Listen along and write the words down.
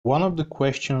One of the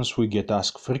questions we get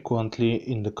asked frequently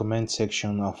in the comment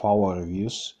section of our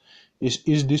reviews is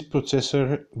this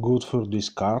processor good for this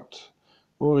card,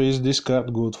 or is this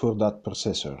card good for that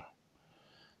processor?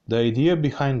 The idea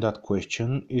behind that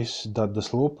question is that the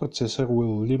slow processor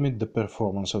will limit the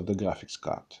performance of the graphics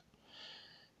card,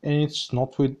 and it's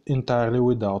not entirely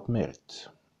without merit.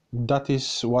 That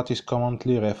is what is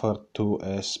commonly referred to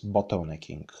as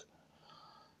bottlenecking.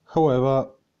 However,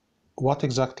 what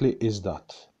exactly is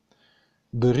that?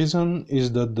 The reason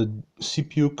is that the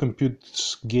CPU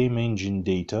computes game engine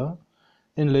data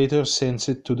and later sends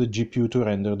it to the GPU to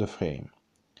render the frame.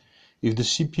 If the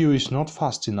CPU is not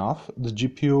fast enough, the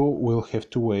GPU will have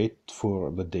to wait for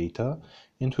the data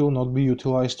and will not be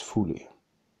utilized fully.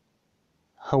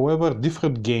 However,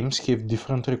 different games have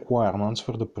different requirements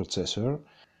for the processor,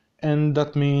 and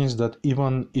that means that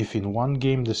even if in one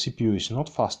game the CPU is not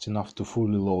fast enough to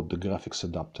fully load the graphics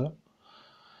adapter,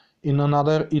 in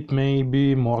another it may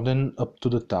be more than up to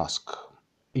the task.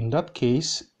 In that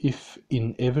case, if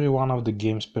in every one of the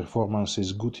games performance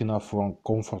is good enough for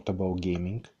comfortable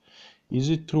gaming, is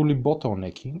it truly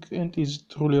bottlenecking and is it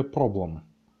truly a problem?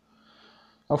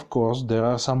 Of course, there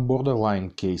are some borderline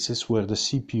cases where the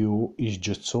CPU is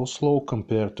just so slow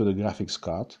compared to the graphics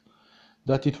card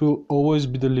that it will always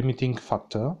be the limiting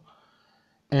factor,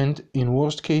 and in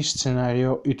worst case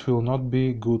scenario it will not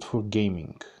be good for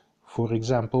gaming. For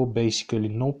example, basically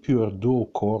no pure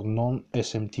dual-core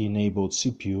non-SMT enabled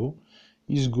CPU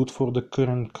is good for the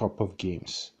current crop of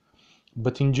games.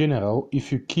 But in general,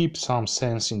 if you keep some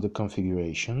sense in the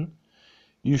configuration,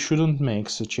 you shouldn't make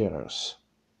such errors.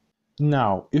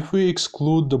 Now, if we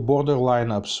exclude the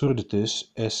borderline absurdities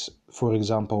as, for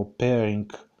example,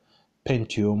 pairing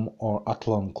Pentium or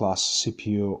Athlon class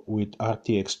CPU with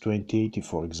RTX 2080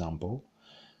 for example,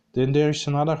 then there is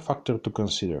another factor to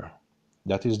consider.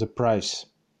 That is the price.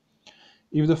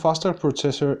 If the faster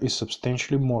processor is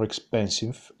substantially more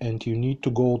expensive and you need to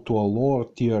go to a lower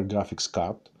tier graphics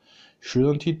card,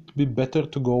 shouldn't it be better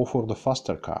to go for the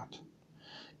faster card?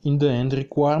 In the end,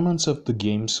 requirements of the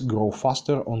games grow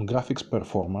faster on graphics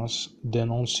performance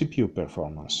than on CPU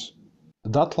performance.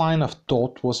 That line of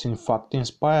thought was in fact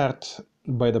inspired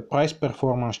by the price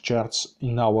performance charts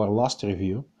in our last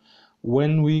review,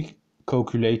 when we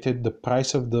calculated the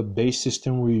price of the base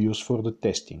system we use for the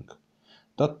testing.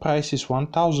 That price is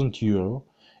 €1000,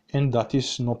 and that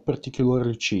is not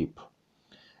particularly cheap.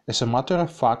 As a matter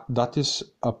of fact, that is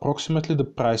approximately the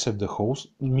price of the whole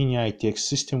mini-ITX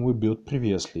system we built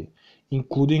previously,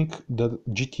 including the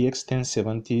GTX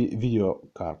 1070 video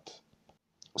card.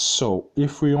 So,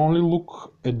 if we only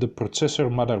look at the processor,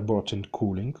 motherboard and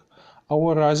cooling,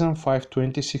 our Ryzen 5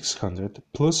 2600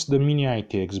 plus the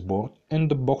mini-ITX board and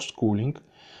the boxed cooling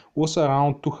was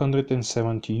around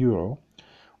 €270,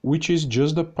 which is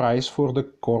just the price for the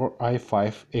Core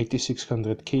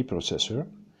i5-8600K processor.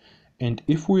 And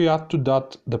if we add to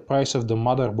that the price of the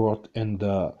motherboard and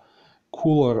the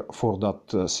cooler for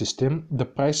that system, the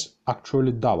price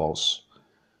actually doubles.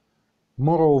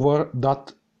 Moreover,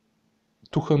 that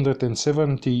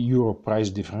 €270 price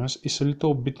difference is a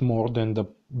little bit more than the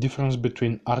difference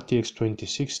between RTX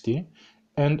 2060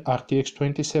 and RTX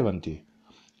 2070.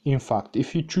 In fact,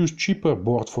 if you choose cheaper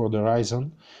board for the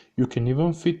Ryzen, you can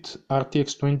even fit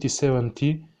RTX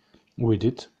 2070 with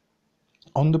it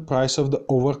on the price of the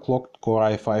overclocked Core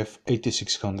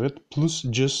i5-8600 plus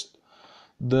just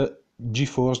the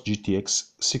GeForce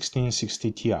GTX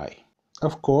 1660 Ti.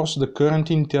 Of course, the current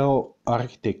Intel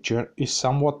architecture is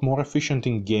somewhat more efficient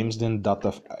in games than that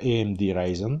of AMD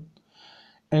Ryzen,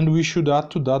 and we should add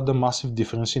to that the massive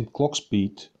difference in clock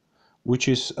speed, which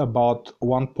is about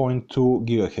 1.2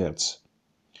 GHz,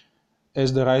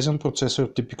 as the Ryzen processor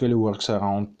typically works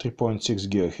around 3.6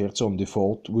 GHz on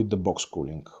default with the box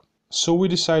cooling. So we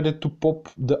decided to pop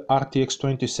the RTX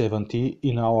 2070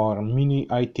 in our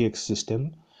mini-ITX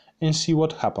system and see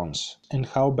what happens, and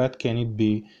how bad can it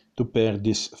be to pair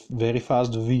this very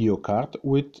fast video card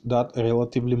with that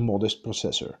relatively modest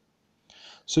processor.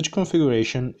 Such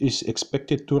configuration is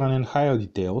expected to run in higher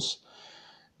details,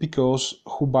 because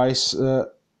who buys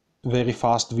a very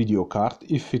fast video card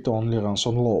if it only runs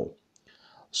on low?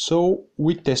 So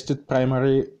we tested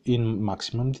primarily in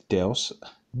maximum details,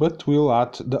 but we'll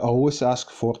add the always ask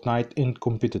Fortnite in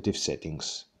competitive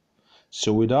settings.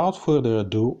 So without further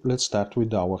ado, let's start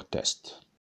with our test.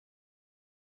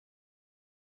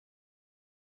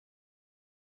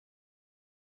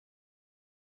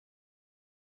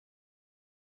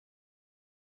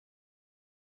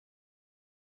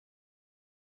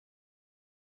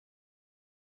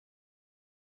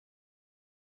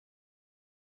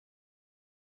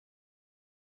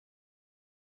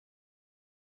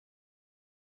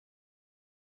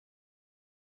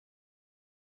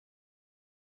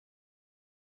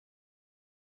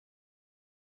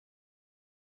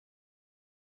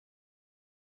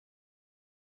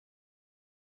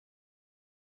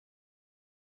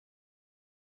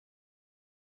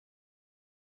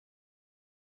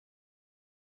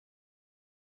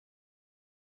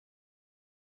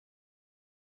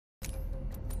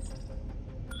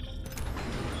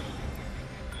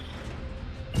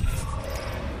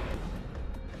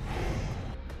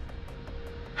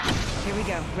 Here we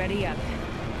go. Ready up.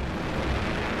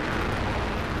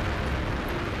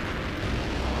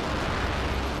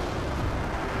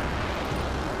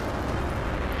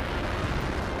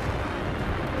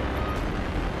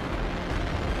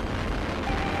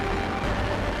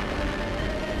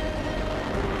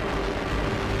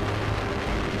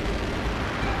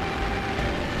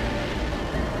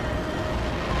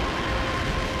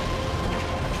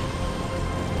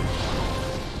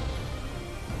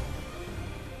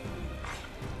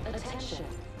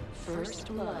 First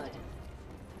blood.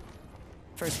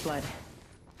 First blood.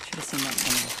 Should have seen that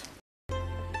coming.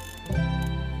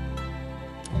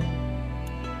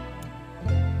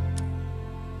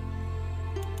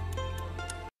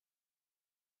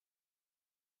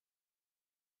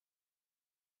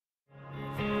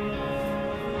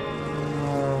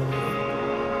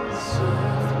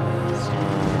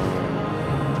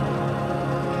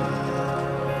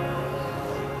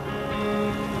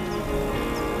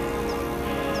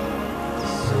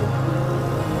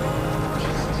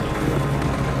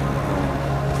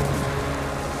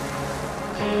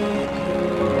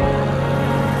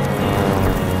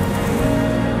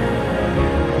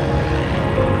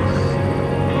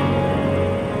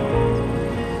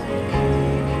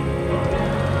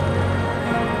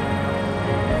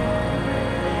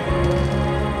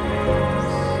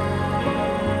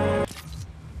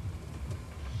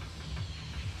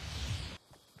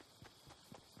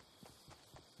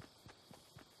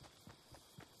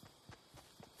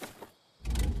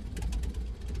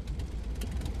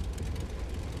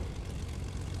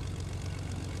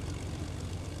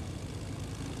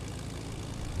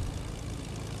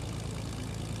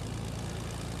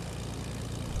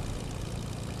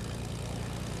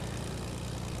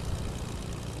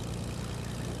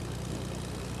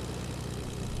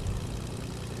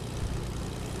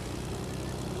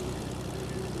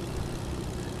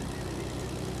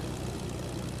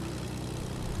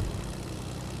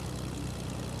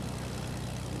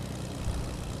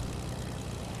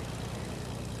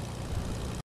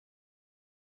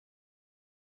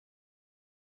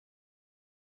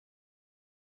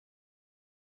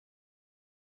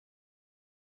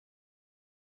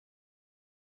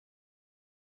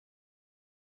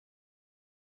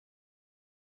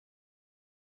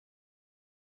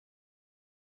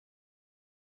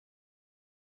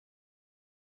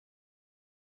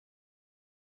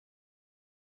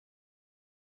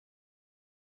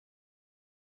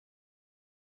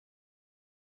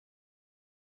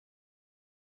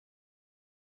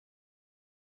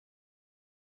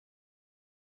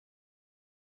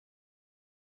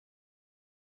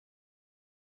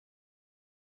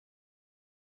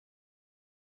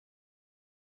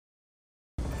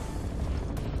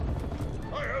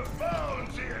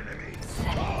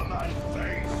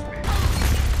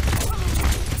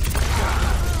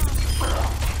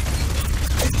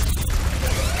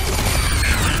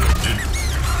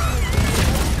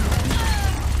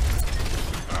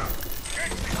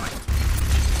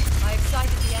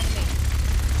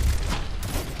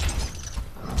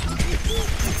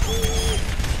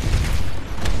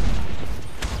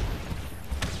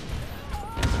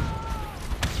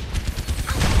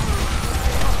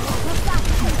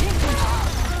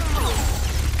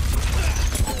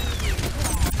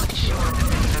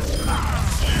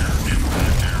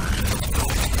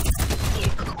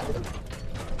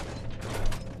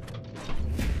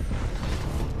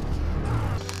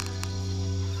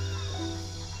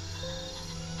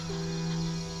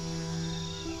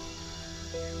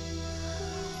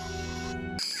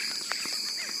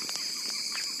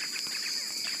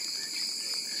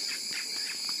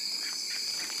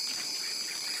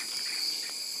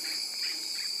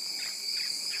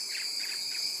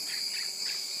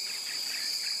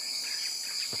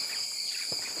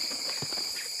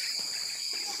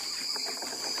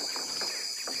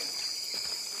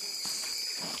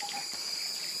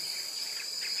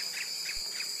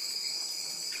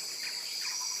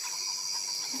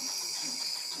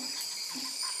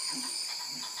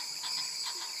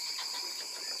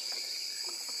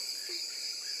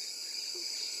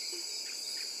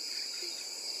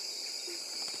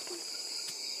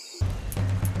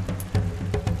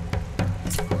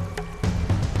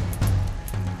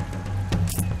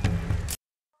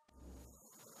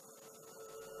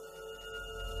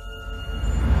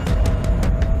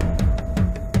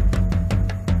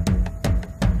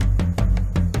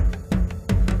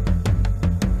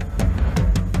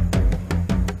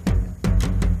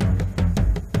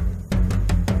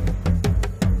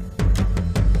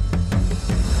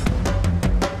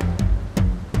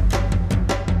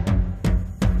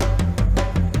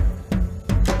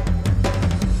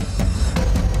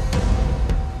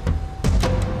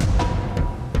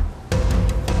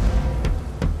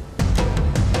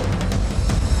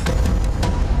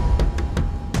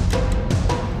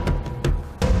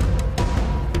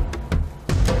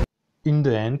 In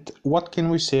the end, what can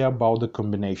we say about the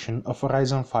combination of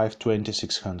Ryzen 5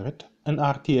 2600 and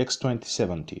RTX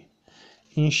 2070?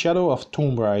 In Shadow of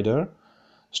Tomb Raider,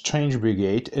 Strange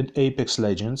Brigade and Apex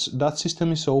Legends, that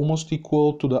system is almost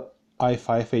equal to the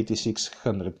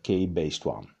i5-8600K based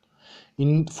one.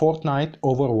 In Fortnite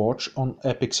Overwatch on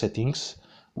Epic settings,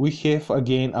 we have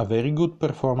again a very good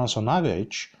performance on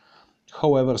average,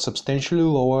 however substantially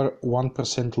lower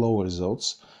 1% lower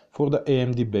results for the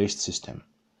AMD based system.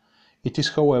 It is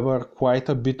however quite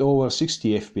a bit over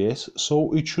 60 FPS,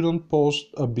 so it shouldn't pose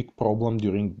a big problem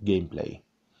during gameplay.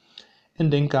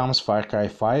 And then comes Far Cry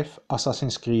 5,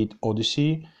 Assassin's Creed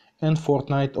Odyssey and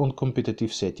Fortnite on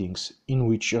competitive settings, in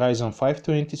which Ryzen 5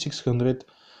 2600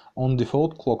 on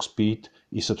default clock speed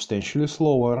is substantially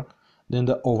slower than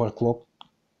the overclocked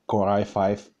Core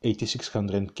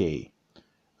i5-8600K.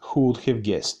 Who would have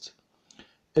guessed?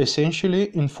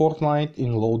 Essentially, in Fortnite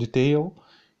in low detail,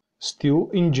 still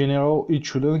in general it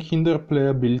shouldn't hinder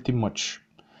playability much.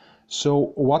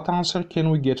 So what answer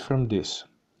can we get from this?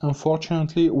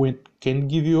 Unfortunately, we can't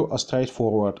give you a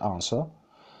straightforward answer,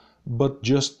 but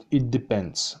just it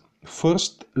depends.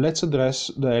 First, let's address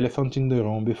the elephant in the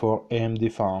room before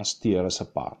AMD fans tear us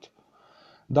apart.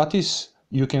 That is,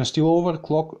 you can still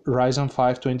overclock Ryzen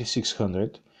 5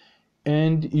 2600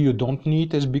 and you don't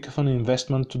need as big of an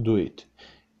investment to do it.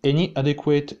 Any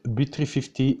adequate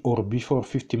B350 or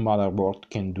B450 motherboard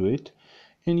can do it,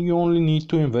 and you only need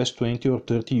to invest 20 or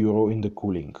 30 euro in the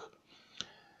cooling.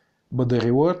 But the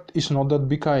reward is not that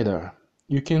big either.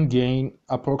 You can gain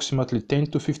approximately 10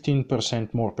 to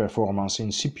 15% more performance in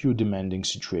CPU demanding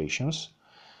situations,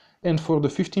 and for the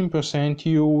 15%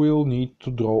 you will need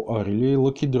to draw a really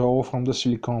lucky draw from the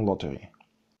silicon lottery.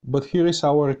 But here is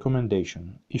our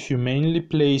recommendation. If you mainly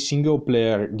play single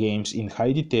player games in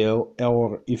high detail,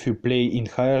 or if you play in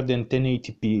higher than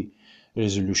 1080p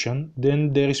resolution,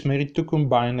 then there is merit to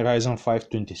combine Ryzen 5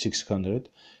 2600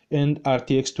 and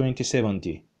RTX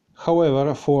 2070.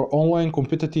 However, for online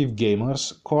competitive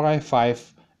gamers, Core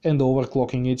i5 and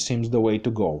overclocking it seems the way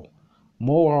to go.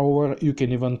 Moreover, you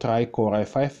can even try Core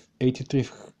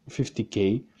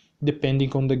i5-8350K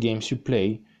depending on the games you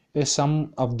play, as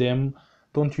some of them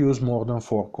don't use more than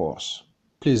 4 cores.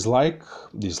 Please like,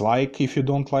 dislike if you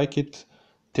don't like it,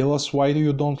 tell us why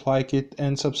you don't like it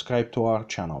and subscribe to our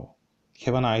channel.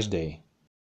 Have a nice day.